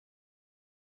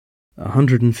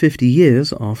150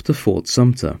 years after Fort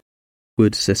Sumter.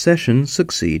 Would secession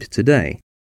succeed today?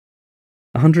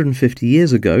 150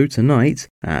 years ago tonight,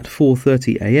 at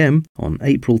 4:30 a.m. on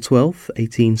April 12,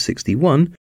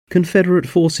 1861, Confederate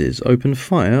forces opened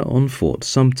fire on Fort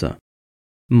Sumter.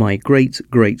 My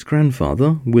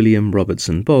great-great-grandfather, William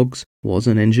Robertson Boggs, was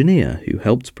an engineer who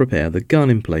helped prepare the gun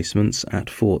emplacements at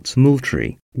Fort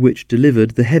Moultrie, which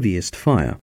delivered the heaviest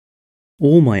fire.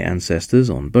 All my ancestors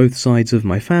on both sides of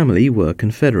my family were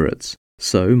Confederates,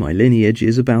 so my lineage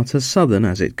is about as southern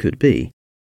as it could be.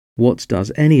 What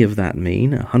does any of that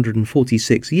mean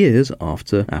 146 years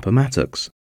after Appomattox?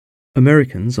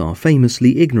 Americans are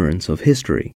famously ignorant of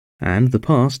history, and the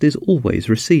past is always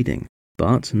receding,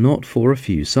 but not for a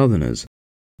few Southerners.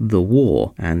 The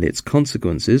war and its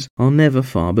consequences are never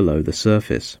far below the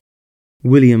surface.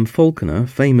 William Faulkner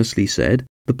famously said,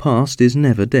 "The past is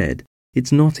never dead,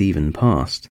 it's not even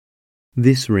past."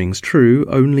 This rings true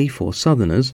only for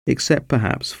Southerners, except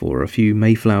perhaps for a few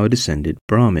Mayflower-descended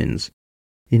Brahmins.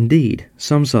 Indeed,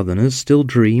 some Southerners still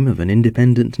dream of an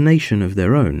independent nation of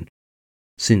their own.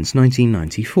 Since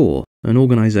 1994, an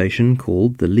organization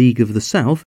called the League of the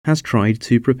South has tried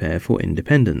to prepare for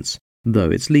independence, though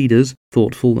its leaders,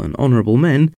 thoughtful and honorable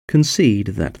men, concede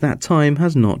that that time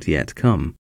has not yet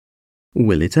come.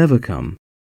 Will it ever come?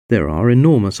 There are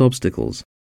enormous obstacles.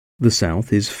 The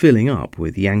South is filling up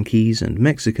with Yankees and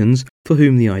Mexicans for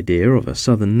whom the idea of a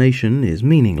southern nation is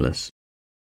meaningless.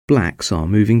 Blacks are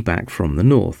moving back from the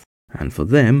North, and for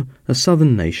them, a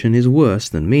southern nation is worse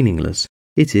than meaningless.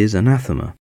 It is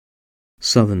anathema.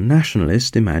 Southern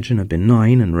nationalists imagine a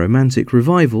benign and romantic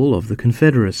revival of the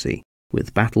Confederacy,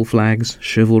 with battle flags,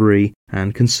 chivalry,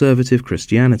 and conservative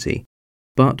Christianity.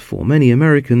 But for many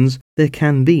Americans, there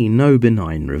can be no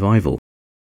benign revival.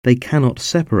 They cannot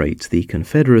separate the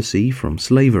Confederacy from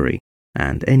slavery,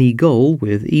 and any goal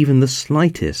with even the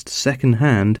slightest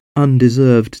second-hand,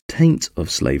 undeserved taint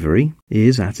of slavery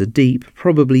is at a deep,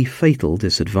 probably fatal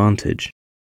disadvantage.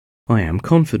 I am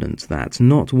confident that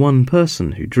not one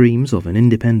person who dreams of an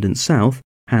independent South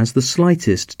has the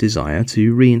slightest desire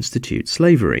to reinstitute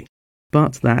slavery,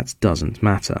 but that doesn't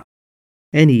matter.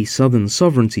 Any Southern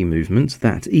sovereignty movement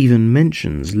that even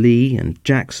mentions Lee and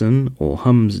Jackson or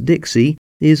hums Dixie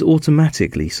is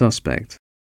automatically suspect.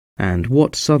 And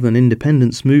what Southern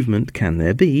independence movement can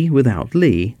there be without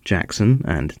Lee, Jackson,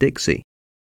 and Dixie?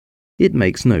 It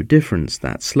makes no difference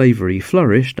that slavery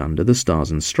flourished under the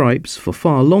Stars and Stripes for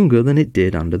far longer than it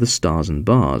did under the Stars and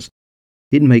Bars.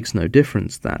 It makes no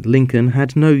difference that Lincoln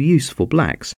had no use for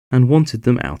blacks and wanted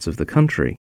them out of the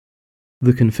country.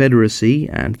 The Confederacy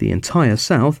and the entire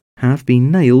South have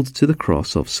been nailed to the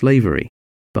cross of slavery,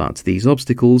 but these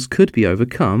obstacles could be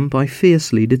overcome by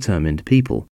fiercely determined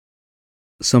people.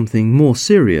 Something more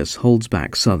serious holds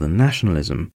back Southern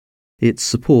nationalism. Its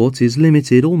support is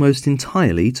limited almost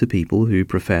entirely to people who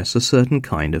profess a certain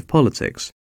kind of politics,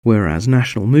 whereas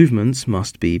national movements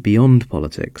must be beyond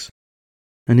politics.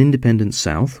 An independent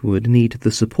South would need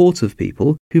the support of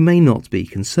people who may not be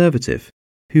conservative,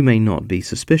 who may not be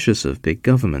suspicious of big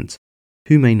government,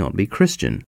 who may not be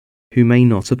Christian, who may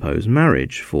not oppose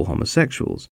marriage for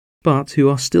homosexuals, but who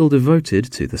are still devoted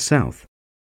to the South.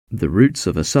 The roots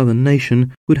of a Southern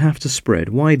nation would have to spread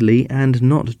widely and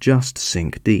not just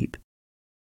sink deep.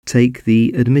 Take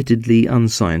the admittedly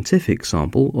unscientific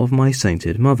sample of my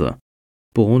sainted mother.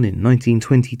 Born in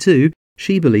 1922,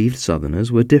 she believed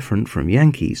Southerners were different from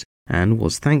Yankees and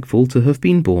was thankful to have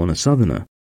been born a Southerner.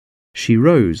 She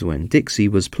rose when Dixie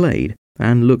was played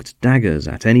and looked daggers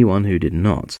at anyone who did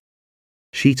not.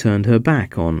 She turned her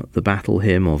back on the Battle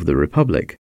Hymn of the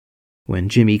Republic. When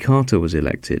Jimmy Carter was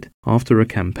elected, after a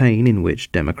campaign in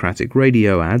which Democratic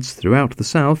radio ads throughout the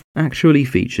South actually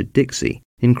featured Dixie,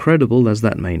 incredible as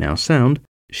that may now sound,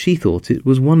 she thought it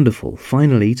was wonderful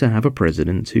finally to have a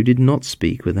president who did not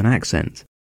speak with an accent.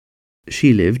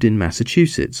 She lived in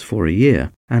Massachusetts for a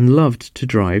year and loved to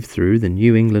drive through the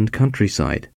New England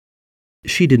countryside.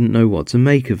 She didn't know what to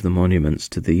make of the monuments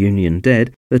to the Union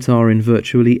dead that are in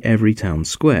virtually every town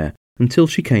square until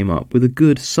she came up with a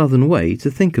good Southern way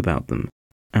to think about them,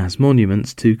 as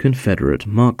monuments to Confederate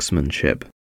marksmanship.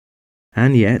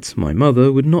 And yet my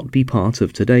mother would not be part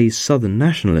of today's Southern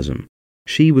nationalism.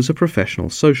 She was a professional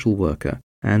social worker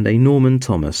and a Norman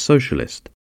Thomas socialist.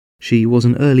 She was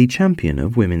an early champion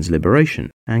of women's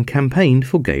liberation and campaigned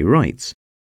for gay rights.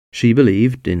 She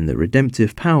believed in the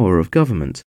redemptive power of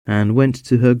government and went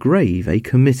to her grave a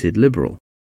committed liberal.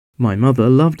 My mother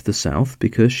loved the South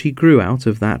because she grew out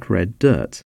of that red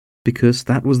dirt, because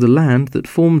that was the land that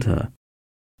formed her.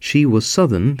 She was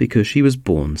Southern because she was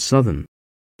born Southern.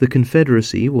 The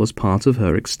Confederacy was part of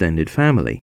her extended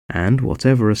family, and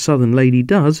whatever a Southern lady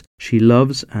does, she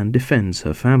loves and defends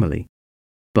her family.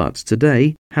 But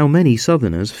today, how many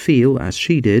Southerners feel as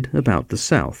she did about the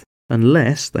South,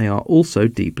 unless they are also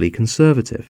deeply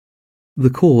conservative? The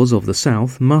cause of the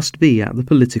South must be at the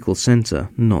political centre,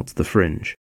 not the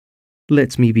fringe.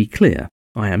 Let me be clear,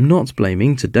 I am not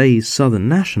blaming today's Southern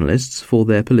nationalists for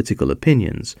their political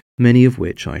opinions, many of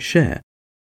which I share.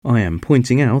 I am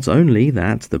pointing out only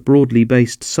that the broadly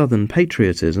based Southern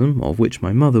patriotism of which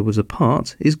my mother was a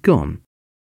part is gone.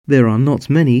 There are not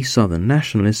many Southern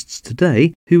nationalists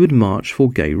today who would march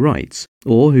for gay rights,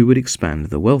 or who would expand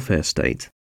the welfare state.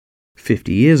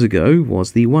 50 years ago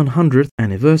was the 100th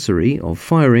anniversary of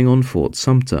firing on Fort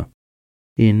Sumter.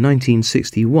 In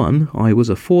 1961, I was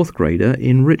a fourth grader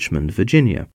in Richmond,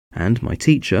 Virginia, and my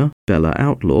teacher, Bella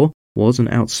Outlaw, was an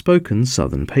outspoken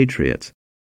Southern patriot.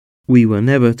 We were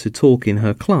never to talk in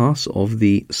her class of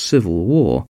the Civil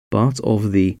War, but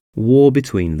of the war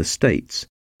between the states,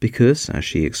 because, as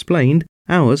she explained,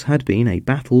 ours had been a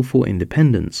battle for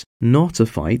independence, not a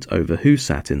fight over who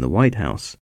sat in the White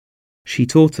House. She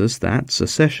taught us that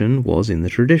secession was in the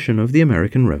tradition of the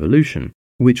American Revolution,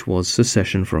 which was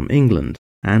secession from England,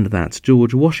 and that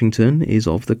George Washington is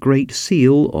of the Great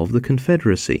Seal of the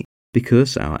Confederacy,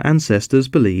 because our ancestors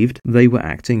believed they were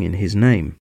acting in his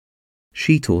name.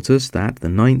 She taught us that the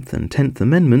 9th and 10th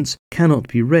Amendments cannot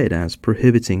be read as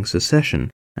prohibiting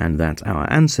secession, and that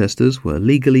our ancestors were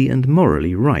legally and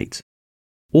morally right.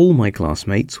 All my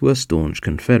classmates were staunch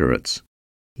Confederates.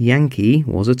 Yankee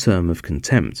was a term of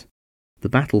contempt. The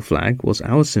battle flag was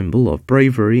our symbol of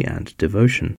bravery and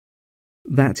devotion.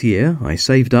 That year, I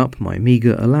saved up my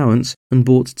meagre allowance and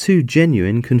bought 2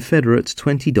 genuine Confederate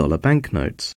 $20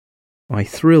 banknotes. I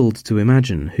thrilled to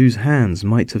imagine whose hands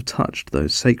might have touched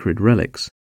those sacred relics.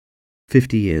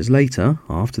 50 years later,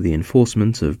 after the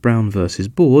enforcement of Brown v.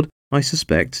 Board, I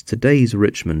suspect today's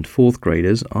Richmond fourth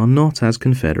graders are not as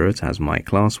Confederate as my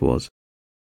class was.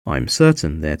 I'm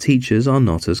certain their teachers are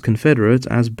not as Confederate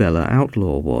as Bella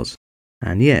Outlaw was.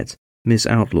 And yet, Miss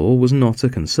Outlaw was not a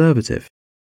conservative.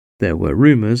 There were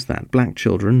rumours that black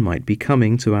children might be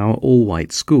coming to our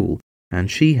all-white school, and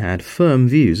she had firm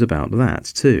views about that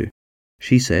too.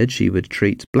 She said she would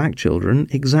treat black children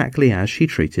exactly as she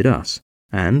treated us,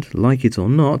 and, like it or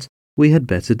not, we had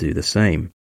better do the same.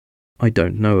 I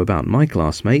don't know about my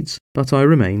classmates, but I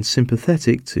remain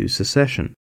sympathetic to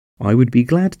secession. I would be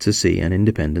glad to see an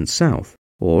independent South,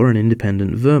 or an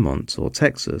independent Vermont or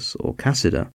Texas or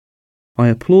Cassida. I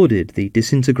applauded the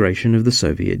disintegration of the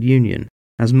Soviet Union,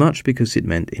 as much because it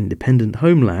meant independent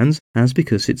homelands as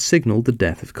because it signaled the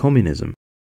death of communism.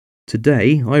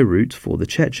 Today I root for the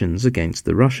Chechens against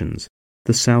the Russians,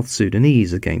 the South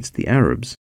Sudanese against the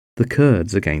Arabs, the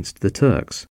Kurds against the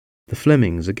Turks, the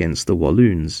Flemings against the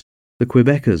Walloons, the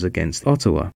Quebecers against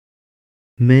Ottawa.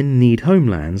 Men need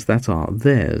homelands that are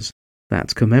theirs,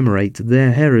 that commemorate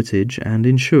their heritage and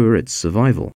ensure its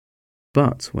survival.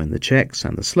 But when the Czechs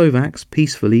and the Slovaks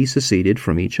peacefully seceded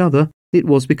from each other, it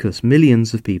was because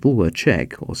millions of people were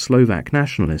Czech or Slovak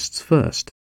nationalists first,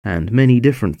 and many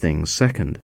different things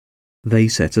second. They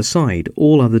set aside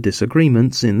all other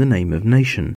disagreements in the name of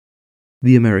nation.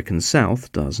 The American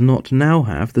South does not now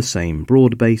have the same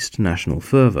broad-based national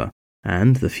fervour,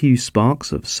 and the few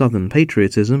sparks of Southern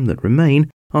patriotism that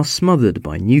remain are smothered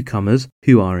by newcomers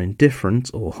who are indifferent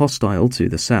or hostile to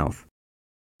the South.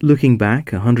 Looking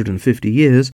back 150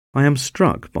 years, I am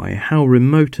struck by how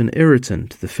remote and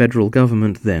irritant the federal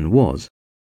government then was.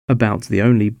 About the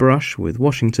only brush with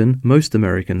Washington most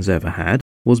Americans ever had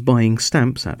was buying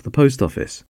stamps at the post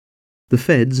office. The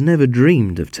feds never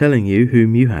dreamed of telling you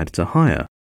whom you had to hire,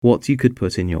 what you could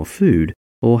put in your food,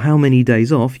 or how many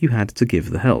days off you had to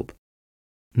give the help.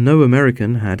 No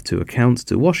American had to account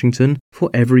to Washington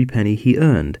for every penny he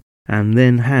earned, and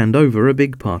then hand over a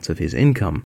big part of his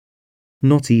income.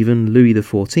 Not even Louis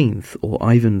XIV or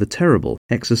Ivan the Terrible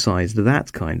exercised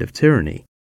that kind of tyranny.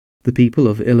 The people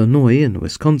of Illinois and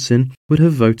Wisconsin would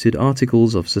have voted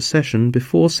articles of secession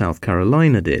before South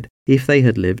Carolina did if they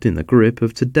had lived in the grip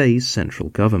of today's central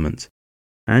government.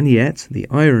 And yet, the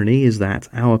irony is that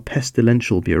our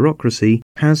pestilential bureaucracy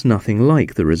has nothing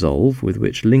like the resolve with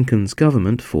which Lincoln's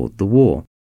government fought the war.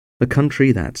 A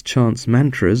country that chants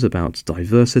mantras about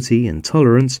diversity and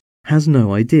tolerance has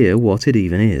no idea what it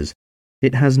even is.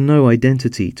 It has no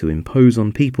identity to impose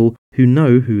on people who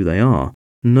know who they are,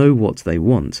 know what they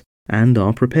want, and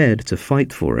are prepared to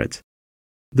fight for it.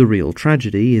 The real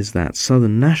tragedy is that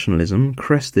Southern nationalism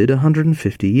crested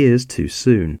 150 years too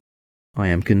soon. I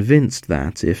am convinced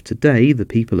that if today the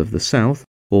people of the South,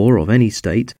 or of any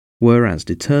state, were as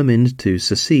determined to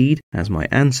secede as my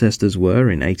ancestors were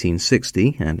in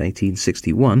 1860 and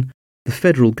 1861, The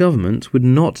federal government would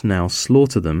not now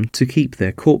slaughter them to keep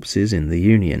their corpses in the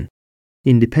Union.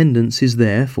 Independence is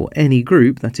there for any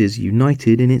group that is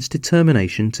united in its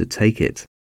determination to take it.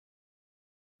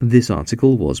 This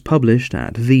article was published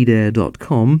at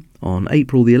vdare.com on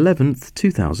April the 11th,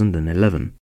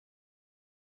 2011.